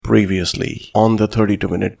Previously on the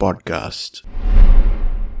 32-Minute Podcast.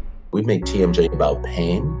 We make TMJ about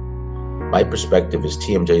pain. My perspective is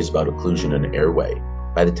TMJ is about occlusion and airway.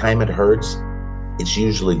 By the time it hurts, it's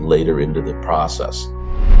usually later into the process.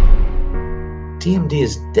 TMD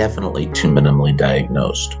is definitely too minimally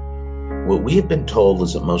diagnosed. What we have been told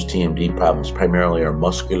is that most TMD problems primarily are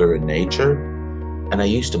muscular in nature, and I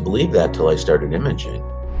used to believe that till I started imaging.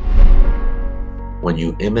 When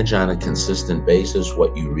you image on a consistent basis,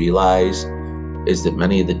 what you realize is that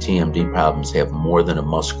many of the TMD problems have more than a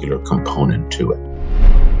muscular component to it.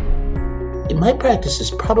 In my practice,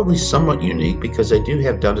 it's probably somewhat unique because I do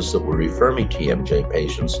have dentists that will refer me TMJ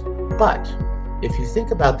patients, but if you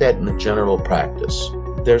think about that in the general practice,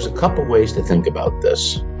 there's a couple ways to think about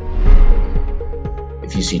this.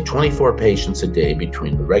 If you see 24 patients a day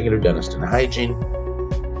between the regular dentist and hygiene,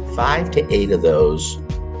 5 to 8 of those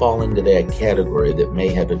fall into that category that may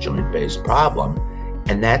have a joint-based problem,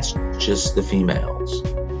 and that's just the females.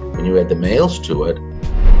 When you add the males to it,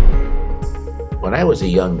 when I was a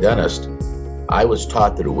young dentist, I was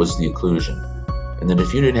taught that it was the occlusion, and that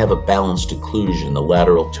if you didn't have a balanced occlusion, the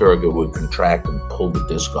lateral pterygoid would contract and pull the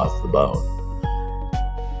disc off the bone.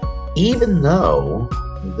 Even though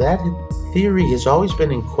that theory has always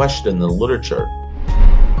been in question in the literature,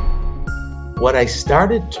 what I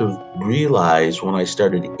started to realize when I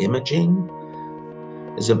started imaging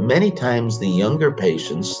is that many times the younger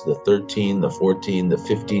patients, the 13, the 14, the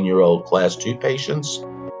 15-year-old class 2 patients,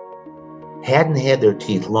 hadn't had their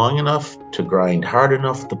teeth long enough to grind hard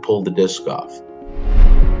enough to pull the disc off.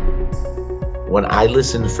 When I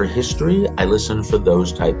listen for history, I listen for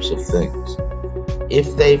those types of things.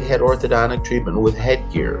 If they've had orthodontic treatment with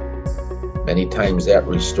headgear, many times that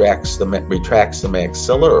retracts the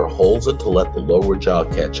maxilla or holds it to let the lower jaw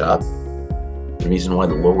catch up. The reason why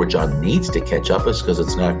the lower jaw needs to catch up is because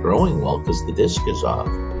it's not growing well because the disc is off.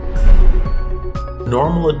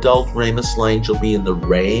 Normal adult ramus lines will be in the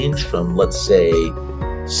range from, let's say,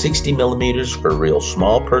 60 millimeters for a real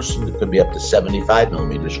small person. It could be up to 75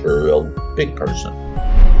 millimeters for a real big person.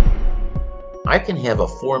 I can have a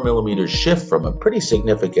 4 millimeter shift from a pretty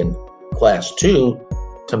significant class 2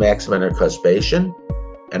 to maximum intercuspation,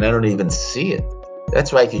 and I don't even see it.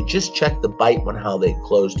 That's why if you just check the bite when how they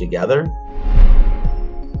close together,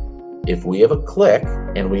 if we have a click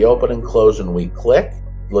and we open and close and we click,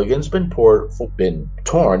 the ligand's been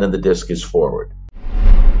torn and the disc is forward.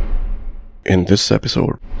 In this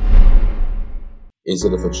episode, is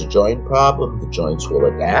it if it's a joint problem, the joints will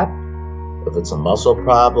adapt. If it's a muscle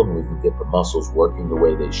problem, we can get the muscles working the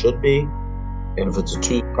way they should be. And if it's a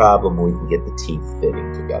tooth problem, we can get the teeth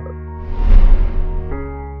fitting together.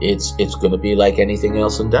 It's going to be like anything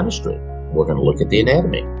else in dentistry. We're going to look at the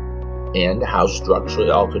anatomy and how structurally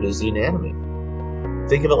altered is the anatomy.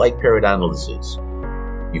 Think of it like periodontal disease.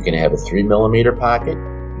 You can have a 3 millimeter pocket,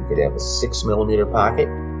 you could have a 6 millimeter pocket,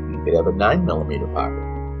 you could have a 9 millimeter pocket.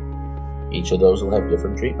 Each of those will have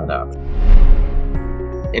different treatment options.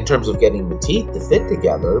 In terms of getting the teeth to fit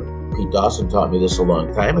together, Pete Dawson taught me this a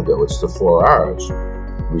long time ago. It's the 4 R's.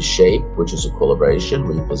 Reshape, which is equilibration.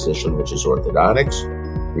 Reposition, which is orthodontics.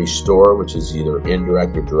 Restore, which is either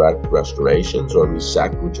indirect or direct restorations. Or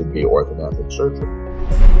resect, which would be orthodontic surgery.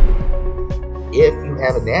 If you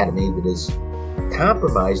have anatomy that is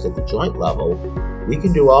compromised at the joint level, we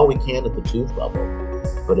can do all we can at the tooth level.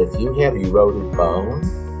 But if you have eroded bone,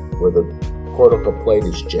 where the cortical plate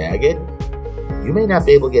is jagged, you may not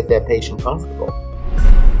be able to get that patient comfortable.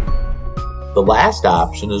 The last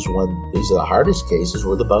option is when these are the hardest cases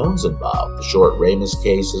where the bone's involved, the short ramus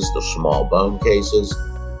cases, the small bone cases.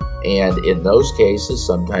 And in those cases,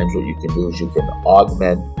 sometimes what you can do is you can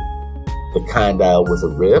augment the condyle with a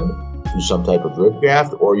rib, do some type of rib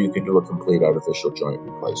graft, or you can do a complete artificial joint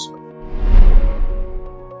replacement.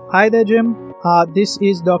 Hi there, Jim. This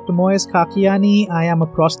is Dr. Moez Kakiani. I am a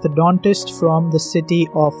prosthodontist from the city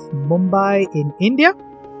of Mumbai in India.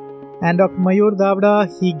 And Dr. Mayur Davda,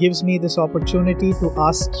 he gives me this opportunity to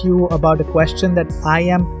ask you about a question that I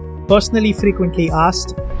am personally frequently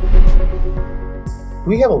asked.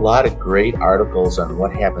 We have a lot of great articles on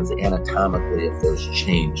what happens anatomically if there's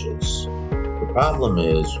changes. The problem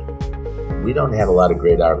is we don't have a lot of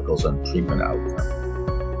great articles on treatment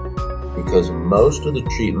outcome, because most of the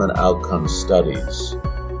treatment outcome studies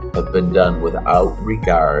have been done without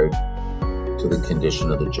regard to the condition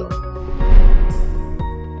of the joint.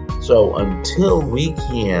 So until we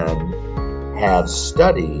can have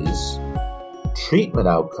studies, treatment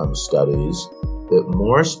outcome studies, that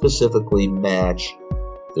more specifically match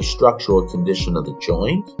the structural condition of the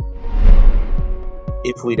joint,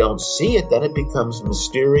 if we don't see it, then it becomes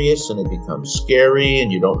mysterious and it becomes scary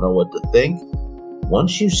and you don't know what to think.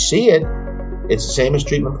 once you see it, it's the same as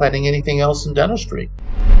treatment planning anything else in dentistry.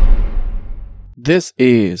 This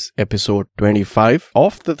is episode 25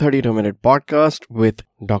 of the 32-minute podcast with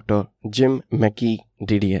Dr. Jim McKee,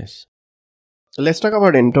 DDS. Let's talk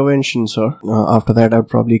about intervention, sir. After that, I'll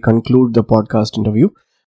probably conclude the podcast interview.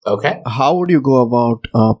 Okay. How would you go about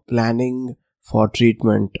planning for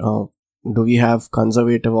treatment? Do we have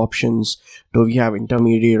conservative options? Do we have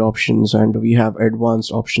intermediate options? And do we have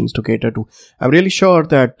advanced options to cater to? I'm really sure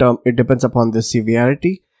that it depends upon the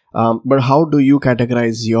severity. But how do you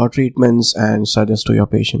categorize your treatments and suggest to your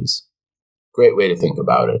patients? Great way to think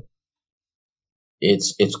about it.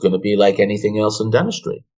 It's going to be like anything else in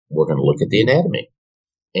dentistry. We're going to look at the anatomy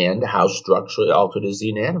and how structurally altered is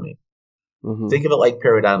the anatomy. Mm-hmm. Think of it like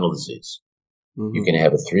periodontal disease. Mm-hmm. You can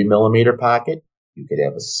have a 3 millimeter pocket. You could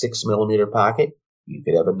have a 6 millimeter pocket. You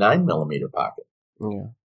could have a 9 millimeter pocket. Yeah.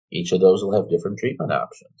 Each of those will have different treatment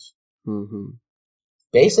options. Mm-hmm.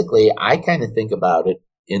 Basically, I kind of think about it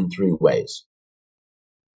in 3 ways.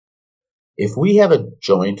 If we have a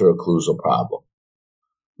joint or occlusal problem,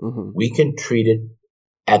 Mm-hmm. we can treat it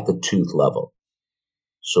at the tooth level.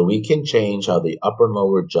 So we can change how the upper and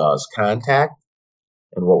lower jaws contact.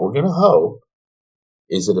 And what we're going to hope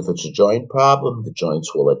is that if it's a joint problem, the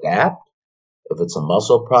joints will adapt. If it's a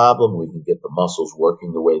muscle problem, we can get the muscles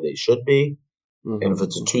working the way they should be. Mm-hmm. And if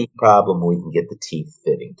it's a tooth problem, we can get the teeth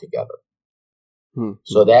fitting together. Mm-hmm.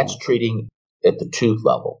 So that's treating at the tooth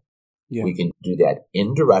level. Yeah. We can do that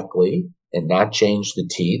indirectly and not change the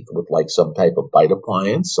teeth with like some type of bite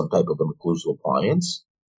appliance, some type of an occlusal appliance.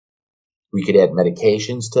 We could add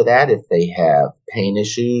medications to that if they have pain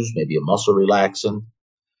issues, maybe a muscle relaxant,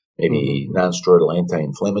 maybe non-steroidal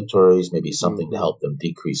anti-inflammatories, maybe something to help them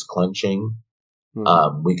decrease clenching.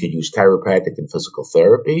 We could use chiropractic and physical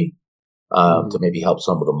therapy to maybe help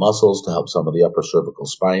some of the muscles, to help some of the upper cervical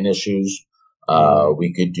spine issues.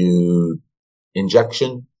 We could do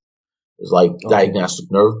injection. It's like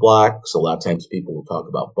diagnostic nerve blocks. A lot of times people will talk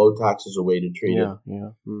about Botox as a way to treat it.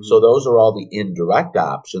 Yeah. Mm-hmm. So those are all the indirect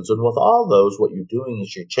options. And with all those, what you're doing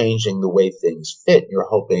is you're changing the way things fit. You're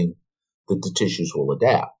hoping that the tissues will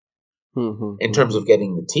adapt. Mm-hmm. In terms of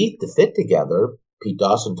getting the teeth to fit together, Pete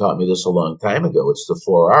Dawson taught me this a long time ago. It's the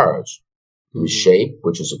 4 R's. Reshape,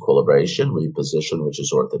 which is equilibration. Reposition, which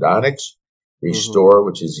is orthodontics. Restore,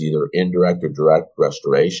 which is either indirect or direct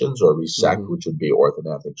restorations. Or resect, which would be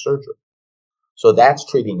orthodontic surgery. So that's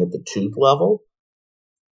treating at the tooth level.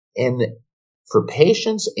 And for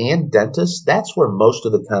patients and dentists, that's where most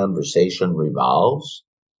of the conversation revolves.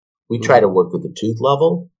 We try to work at the tooth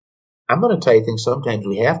level. I'm going to tell you things, sometimes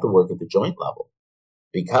we have to work at the joint level.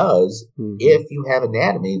 Because if you have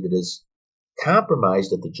anatomy that is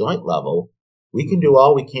compromised at the joint level, we can do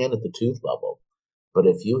all we can at the tooth level. But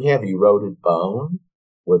if you have eroded bone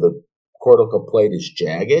where the cortical plate is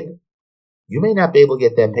jagged, you may not be able to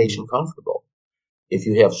get that patient comfortable. If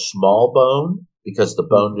you have small bone, because the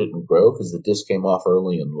bone didn't grow because the disc came off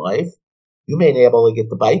early in life, you may not be able to get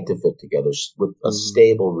the bite to fit together with a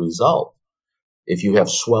stable result. If you have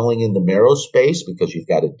swelling in the marrow space because you've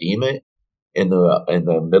got edema in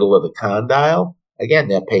the middle of the condyle, again,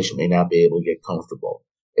 that patient may not be able to get comfortable.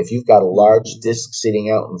 If you've got a large disc sitting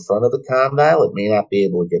out in front of the condyle, it may not be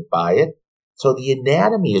able to get by it. So the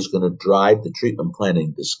anatomy is going to drive the treatment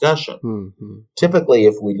planning discussion. Typically,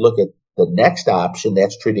 if we look at the next option,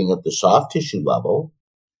 that's treating at the soft tissue level.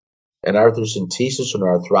 And arthrocentesis and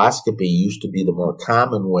arthroscopy used to be the more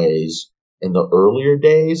common ways in the earlier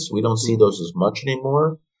days. We don't see those as much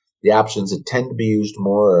anymore. The options that tend to be used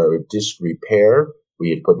more are a disc repair, where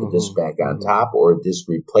you put the disc back on top, or a disc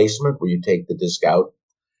replacement, where you take the disc out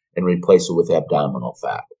and replace it with abdominal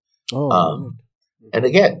fat. And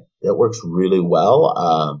again, that works really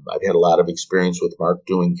well. I've had a lot of experience with Mark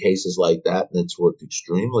doing cases like that, and it's worked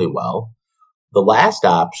extremely well. The last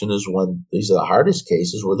option is when these are the hardest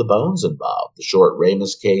cases where the bone's involved, the short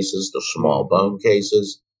ramus cases, the small bone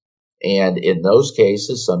cases. And in those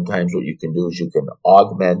cases, sometimes what you can do is you can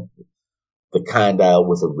augment the condyle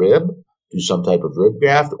with a rib, do some type of rib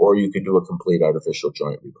graft, or you can do a complete artificial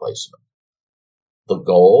joint replacement. The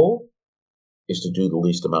goal is to do the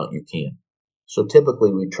least amount you can. So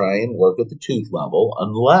typically we try and work at the tooth level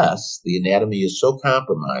unless the anatomy is so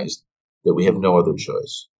compromised that we have no other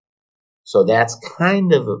choice. So that's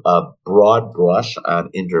kind of a broad brush on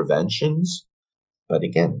interventions. But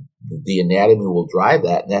again, the anatomy will drive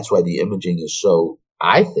that, and that's why the imaging is so,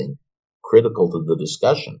 I think, critical to the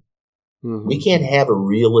discussion. We can't have a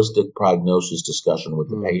realistic prognosis discussion with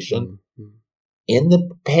the patient. In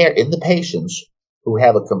the patients who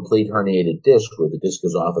have a complete herniated disc, where the disc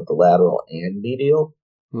is off at the lateral and medial,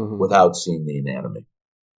 without seeing the anatomy.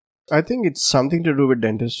 I think it's something to do with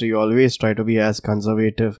dentistry. Always try to be as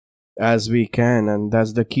conservative as we can, and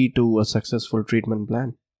that's the key to a successful treatment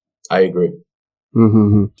plan. I agree.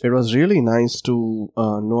 Mm-hmm. It was really nice to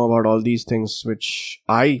know about all these things, which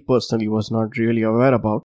I personally was not really aware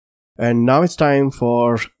about. And now it's time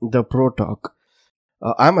for the pro talk.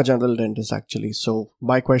 I'm a general dentist actually, so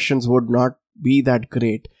my questions would not be that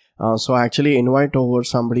great. So I actually invite over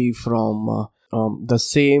somebody from the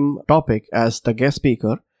same topic as the guest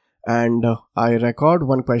speaker, and I record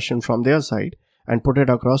one question from their side and put it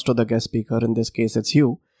across to the guest speaker. In this case, it's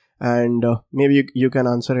you, and maybe you can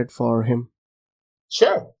answer it for him.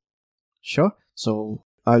 Sure. Sure. So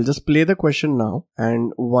I'll just play the question now,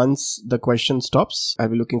 and once the question stops, I'll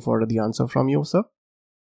be looking forward to the answer from you, sir.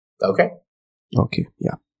 Okay. Okay,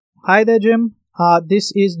 yeah. Hi there, Jim.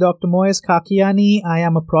 This is Dr. Moez Kakiani. I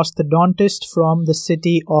am a prosthodontist from the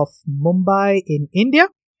city of Mumbai in India.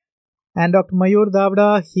 And Dr. Mayur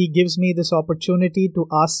Davda, he gives me this opportunity to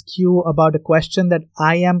ask you about a question that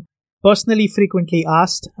I am personally frequently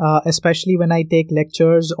asked, especially when I take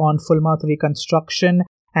lectures on full mouth reconstruction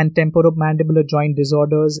and temporomandibular joint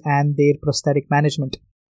disorders and their prosthetic management.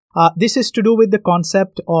 This is to do with the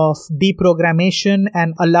concept of deprogrammation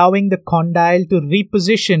and allowing the condyle to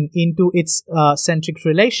reposition into its centric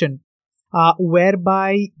relation,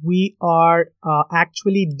 whereby we are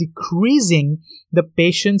actually decreasing the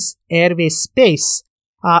patient's airway space.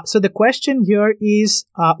 So the question here is,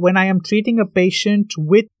 when I am treating a patient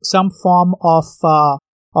with some form of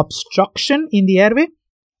obstruction in the airway,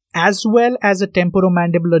 as well as a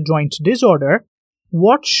temporomandibular joint disorder,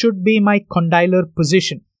 what should be my condylar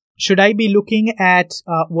position? Should I be looking at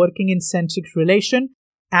working in centric relation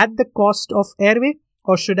at the cost of airway,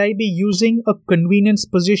 or should I be using a convenience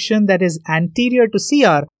position that is anterior to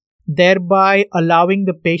CR, thereby allowing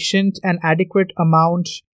the patient an adequate amount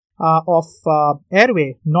of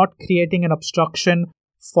airway, not creating an obstruction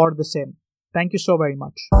for the same? Thank you so very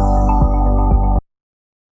much.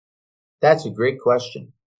 That's a great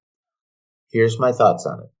question. Here's my thoughts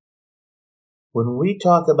on it. When we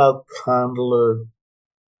talk about condylar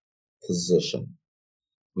position,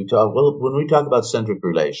 when we talk about centric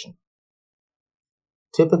relation,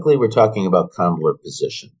 typically we're talking about condylar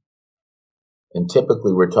position. And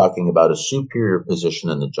typically we're talking about a superior position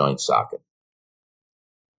in the joint socket.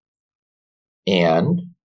 And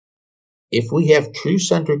if we have true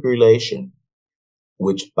centric relation,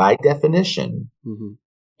 which by definition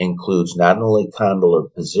includes not only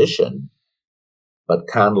condylar position, but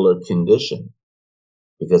condylar condition,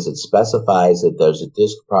 because it specifies that there's a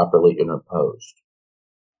disc properly interposed.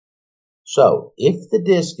 So if the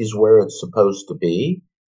disc is where it's supposed to be,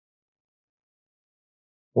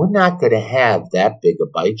 we're not going to have that big a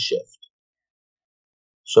bite shift.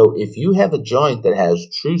 So if you have a joint that has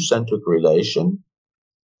true centric relation,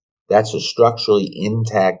 that's a structurally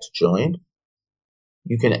intact joint,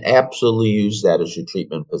 you can absolutely use that as your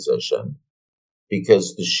treatment position,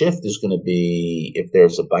 because the shift is going to be, if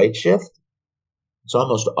there's a bite shift, it's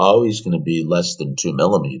almost always going to be less than 2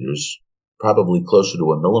 millimeters, probably closer to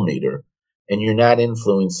 1 millimeter, and you're not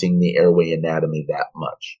influencing the airway anatomy that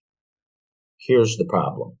much. Here's the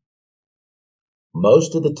problem.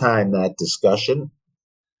 Most of the time that discussion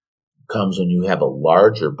comes when you have a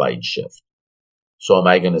larger bite shift. So am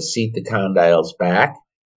I going to seat the condyles back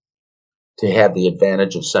to have the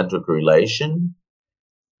advantage of centric relation,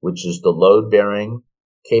 which is the load-bearing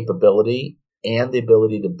capability and the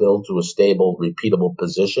ability to build to a stable, repeatable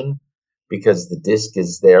position, because the disc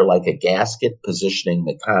is there like a gasket positioning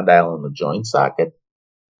the condyle in the joint socket?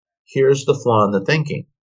 Here's the flaw in the thinking.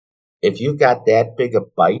 If you've got that big a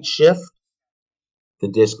bite shift, the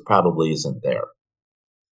disc probably isn't there.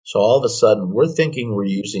 So all of a sudden, we're thinking we're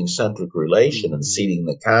using centric relation and seating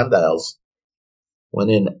the condyles, when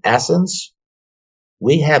in essence,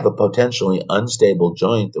 we have a potentially unstable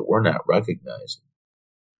joint that we're not recognizing.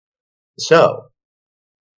 So,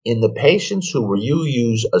 in the patients where you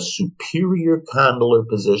use a superior condylar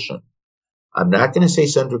position, I'm not going to say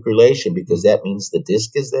centric relation because that means the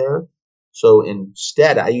disc is there. So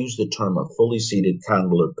instead, I use the term a fully seated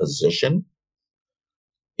condylar position.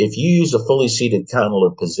 If you use a fully seated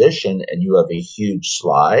condylar position and you have a huge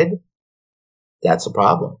slide, that's a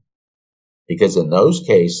problem. Because in those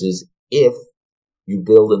cases, if you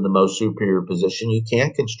build in the most superior position, you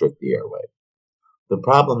can't constrict the airway. The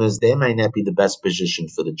problem is they might not be the best position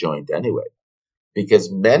for the joint anyway, because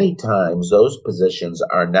many times those positions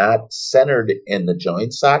are not centered in the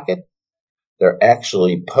joint socket. They're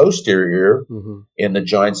actually posterior in the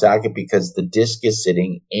joint socket because the disc is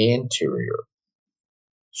sitting anterior.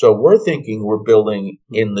 So we're thinking we're building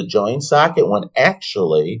in the joint socket when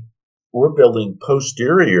actually we're building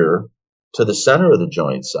posterior to the center of the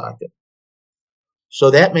joint socket. So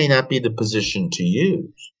that may not be the position to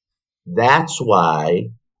use. That's why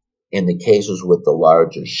in the cases with the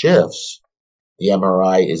larger shifts, the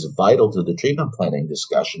MRI is vital to the treatment planning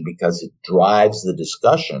discussion because it drives the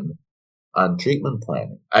discussion on treatment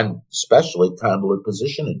planning, and especially condylar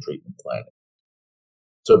position in treatment planning.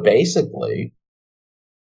 So basically,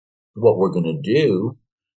 what we're going to do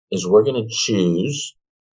is we're going to choose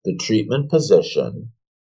the treatment position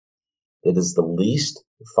that is the least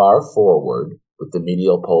far forward with the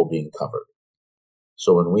medial pole being covered.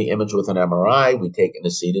 So when we image with an MRI, we take in a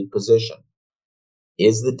seated position.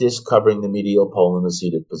 Is the disc covering the medial pole in the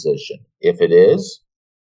seated position? If it is,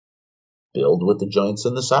 build with the joints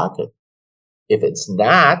in the socket. If it's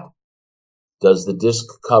not, does the disc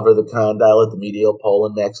cover the condyle at the medial pole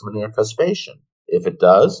and maximum intercuspation? If it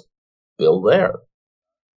does, build there.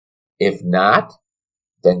 If not,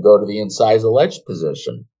 then go to the incisal edge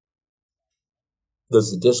position.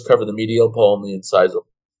 Does the disc cover the medial pole in the incisal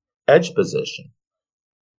edge position?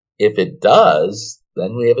 If it does,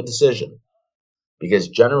 then we have a decision. Because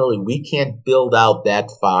generally we can't build out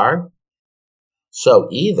that far. So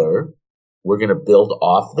either we're going to build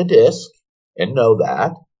off the disc and know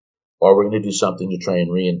that, or we're going to do something to try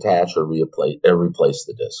and reattach or replace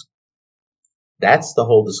the disc. That's the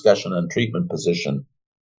whole discussion on treatment position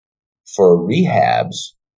for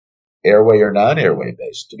rehabs, airway or non-airway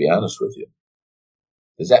based, to be honest with you.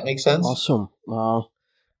 Does that make sense? Awesome.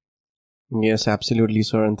 Yes, absolutely,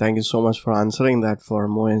 sir. And thank you so much for answering that for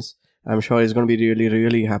Moez. I'm sure he's going to be really,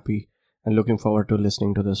 really happy and looking forward to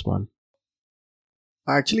listening to this one.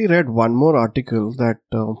 I actually read one more article that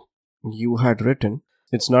you had written.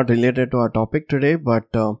 It's not related to our topic today, but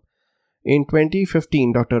in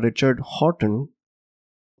 2015, Dr. Richard Horton,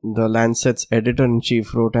 the Lancet's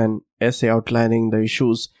editor-in-chief, wrote an essay outlining the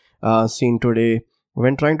issues seen today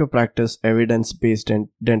when trying to practice evidence-based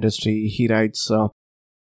dentistry. He writes,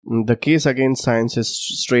 the case against science is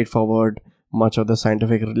straightforward. Much of the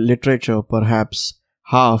scientific literature, perhaps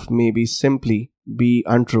half, may be simply be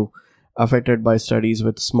untrue, affected by studies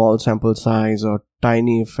with small sample size or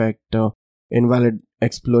tiny effect, invalid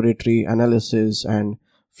exploratory analysis, and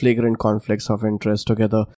flagrant conflicts of interest,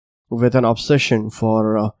 together with an obsession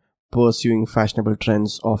for pursuing fashionable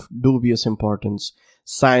trends of dubious importance.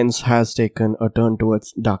 Science has taken a turn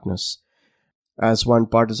towards darkness. As one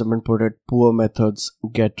participant put it, poor methods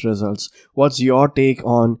get results. What's your take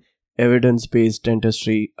on evidence-based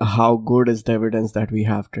dentistry? How good is the evidence that we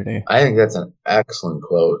have today? I think that's an excellent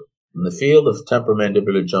quote. In the field of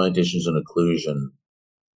temporomandibular joint issues and occlusion,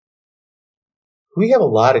 we have a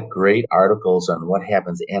lot of great articles on what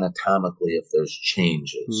happens anatomically if there's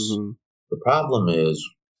changes. Mm-hmm. The problem is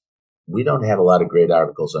we don't have a lot of great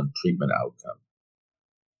articles on treatment outcome,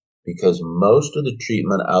 because most of the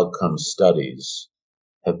treatment outcome studies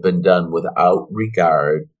have been done without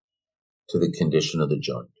regard to the condition of the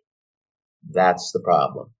joint. That's the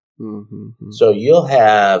problem. Mm-hmm. So you'll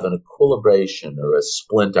have an equilibration or a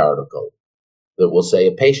splint article that will say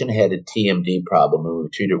a patient had a TMD problem and we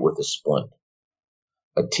treat it with a splint.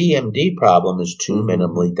 A TMD problem is too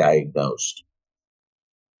minimally diagnosed.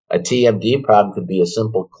 A TMD problem could be a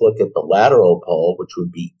simple click at the lateral pole, which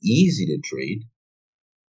would be easy to treat,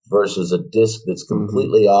 versus a disc that's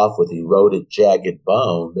completely off with eroded, jagged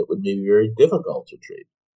bone that would be very difficult to treat.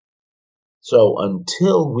 So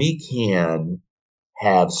until we can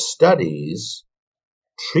have studies,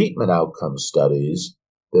 treatment outcome studies,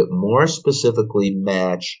 that more specifically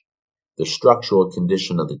match the structural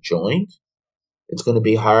condition of the joint, it's going to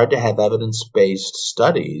be hard to have evidence-based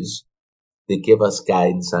studies that give us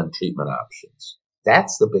guidance on treatment options.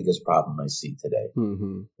 That's the biggest problem I see today.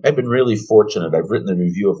 Mm-hmm. I've been really fortunate. I've written a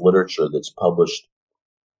review of literature that's published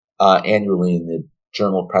annually in the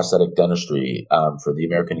Journal of Prosthetic Dentistry for the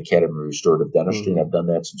American Academy of Restorative Dentistry, and I've done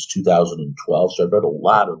that since 2012, so I've read a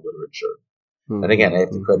lot of literature. Mm-hmm. And again, I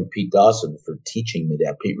have to credit Pete Dawson for teaching me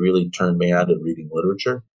that. Pete really turned me on to reading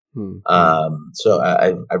literature. Mm-hmm. So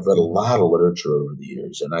I've read a lot of literature over the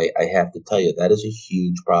years, and I have to tell you, that is a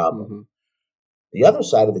huge problem. Mm-hmm. The other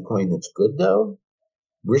side of the coin that's good, though,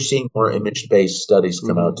 we're seeing more image-based studies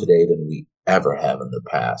come out today than we ever have in the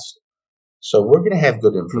past. So we're going to have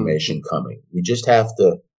good information coming. We just have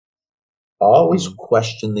to always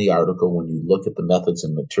question the article when you look at the methods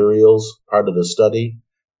and materials part of the study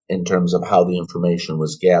in terms of how the information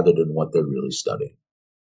was gathered and what they're really studying.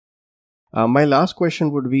 My last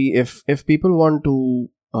question would be, if people want to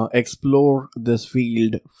explore this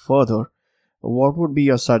field further, what would be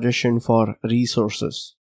your suggestion for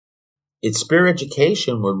resources? It's Spear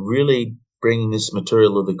Education. We're really bringing this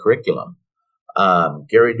material to the curriculum.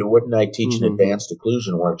 Gary DeWood and I teach an advanced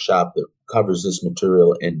occlusion workshop that covers this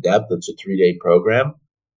material in depth. It's a 3-day program,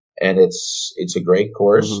 and it's a great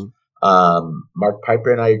course. Mark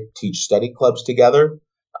Piper and I teach study clubs together.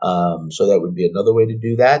 So that would be another way to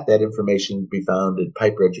do that. That information can be found at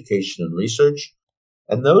Piper Education and Research.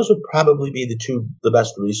 And those would probably be the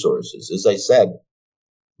best resources. As I said,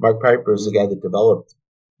 Mark Piper is the guy that developed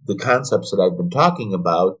the concepts that I've been talking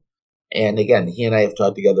about. And again, he and I have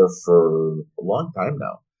taught together for a long time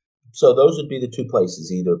now. So those would be the two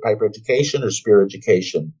places, either Piper Education or Spear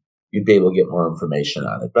Education. You'd be able to get more information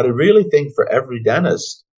on it. But I really think for every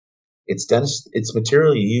dentist, it's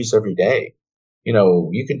material you use every day. You know,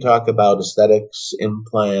 you can talk about aesthetics,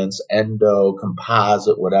 implants, endo,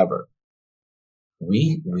 composite, whatever.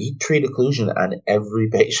 We treat occlusion on every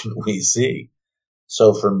patient we see.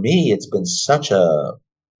 So for me, it's been such a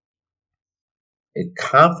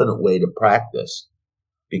confident way to practice,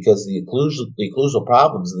 because the occlusal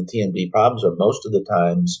problems and the TMD problems are most of the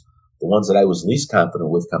times the ones that I was least confident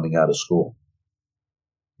with coming out of school.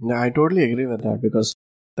 Yeah, I totally agree with that, because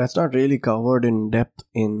that's not really covered in depth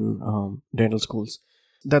in dental schools.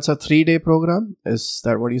 That's a 3-day program. Is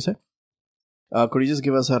that what you said? Could you just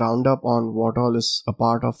give us a roundup on what all is a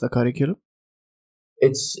part of the curriculum?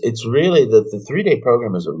 It's really the 3-day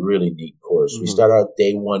program is a really neat course. We start out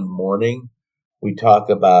day 1 morning. We talk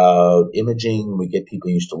about imaging. We get people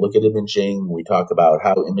used to look at imaging. We talk about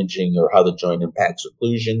how imaging or how the joint impacts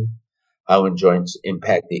occlusion, how joints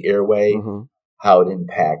impact the airway, how it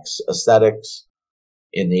impacts aesthetics.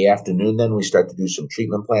 In the afternoon, then we start to do some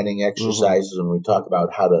treatment planning exercises, and we talk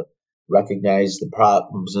about how to recognize the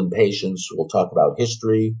problems in patients. We'll talk about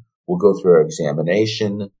history. We'll go through our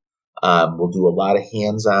examination. We'll do a lot of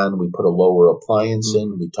hands-on. We put a lower appliance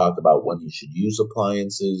in. We talk about when you should use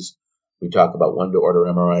appliances. We talk about when to order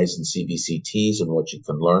MRIs and CBCTs and what you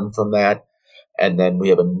can learn from that. And then we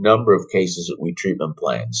have a number of cases that we treatment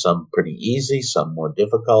plan, some pretty easy, some more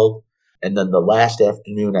difficult. And then the last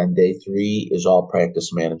afternoon on day 3 is all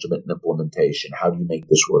practice management and implementation. How do you make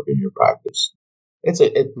this work in your practice?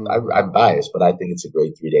 I'm biased, but I think it's a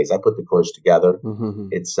great 3 days. I put the course together.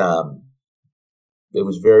 It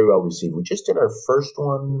was very well received. We just did our first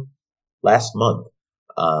one last month.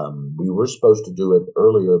 We were supposed to do it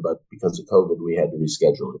earlier, but because of COVID, we had to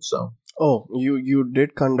reschedule it. So. Oh, you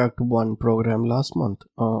did conduct one program last month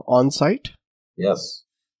on site? Yes,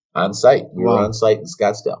 on site. We were on site in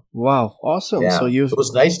Scottsdale. Wow, awesome! Yeah. So it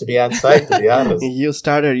was nice to be on site, to be honest.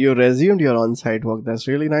 You resumed your on-site work. That's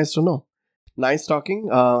really nice to know. Nice talking.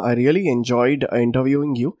 I really enjoyed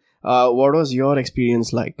interviewing you. What was your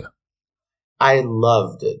experience like? I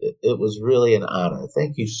loved it. It was really an honor.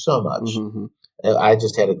 Thank you so much. I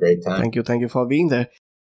just had a great time. Thank you for being there.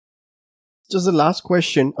 Just the last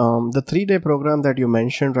question. The 3-day program that you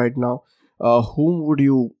mentioned right now, whom would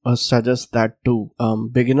you suggest that to?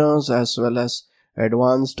 Beginners as well as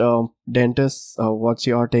advanced dentists? What's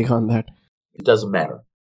your take on that? It doesn't matter.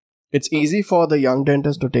 It's easy for the young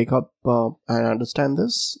dentist to take up and understand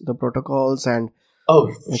the protocols and...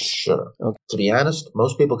 Oh, sure. Okay. To be honest,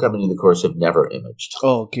 most people coming into the course have never imaged.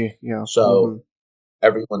 Oh, okay. Yeah. So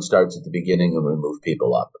everyone starts at the beginning and we move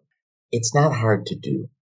people up. It's not hard to do.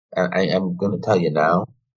 I'm going to tell you now,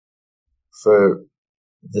 for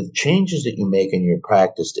the changes that you make in your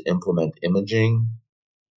practice to implement imaging,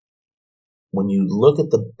 when you look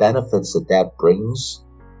at the benefits that brings,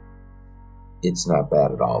 it's not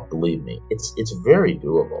bad at all. Believe me, it's very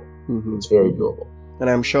doable. It's very doable. And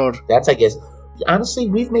I'm sure that's, I guess, honestly,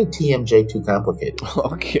 we've made TMJ too complicated.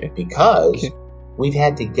 Okay. Because we've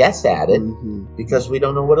had to guess at it because we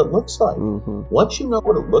don't know what it looks like. Once you know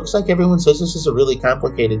what it looks like, everyone says this is a really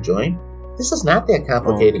complicated joint. This is not that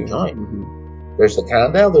complicated joint. There's the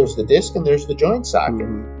condyle, there's the disc, and there's the joint socket.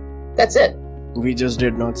 That's it. We just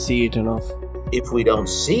did not see it enough. If we don't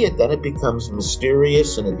see it, then it becomes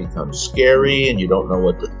mysterious and it becomes scary and you don't know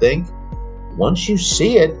what to think. Once you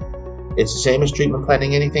see it, it's the same as treatment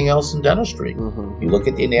planning anything else in dentistry. You look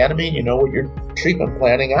at the anatomy and you know what your treatment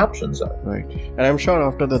planning options are. Right. And I'm sure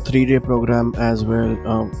after the 3-day program as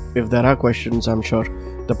well, if there are questions, I'm sure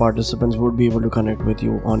the participants would be able to connect with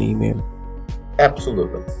you on email.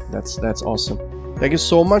 Absolutely. That's awesome. Thank you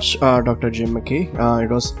so much, Dr. Jim McKay. It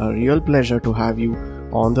was a real pleasure to have you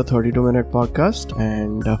on the 32-minute podcast,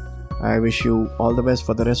 and I wish you all the best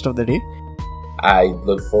for the rest of the day. I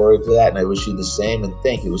look forward to that, and I wish you the same, and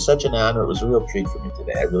thank you. It was such an honor. It was a real treat for me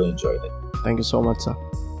today. I really enjoyed it. Thank you so much, sir.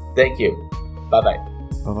 Thank you. Bye-bye.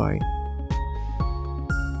 Bye-bye.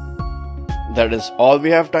 That is all we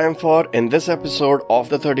have time for in this episode of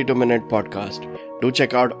the 32-minute podcast. Do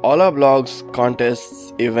check out all our blogs,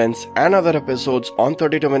 contests, events, and other episodes on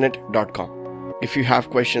 32minute.com. If you have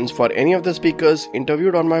questions for any of the speakers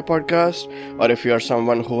interviewed on my podcast, or if you are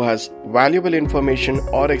someone who has valuable information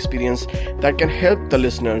or experience that can help the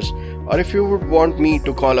listeners, or if you would want me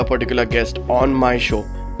to call a particular guest on my show,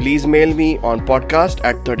 please mail me on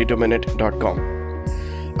podcast@32minute.com.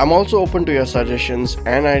 I'm also open to your suggestions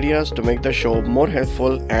and ideas to make the show more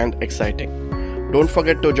helpful and exciting. Don't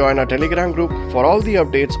forget to join our Telegram group for all the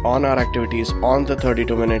updates on our activities on the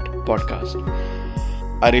 32-minute podcast.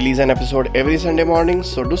 I release an episode every Sunday morning,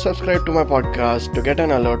 so do subscribe to my podcast to get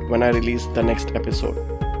an alert when I release the next episode.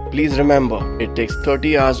 Please remember, it takes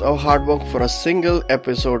 30 hours of hard work for a single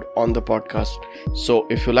episode on the podcast. So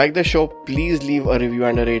if you like the show, please leave a review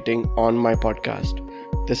and a rating on my podcast.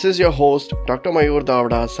 This is your host, Dr. Mayur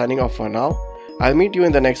Davda, signing off for now. I'll meet you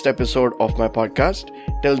in the next episode of my podcast.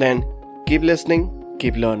 Till then, keep listening,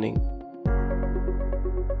 keep learning.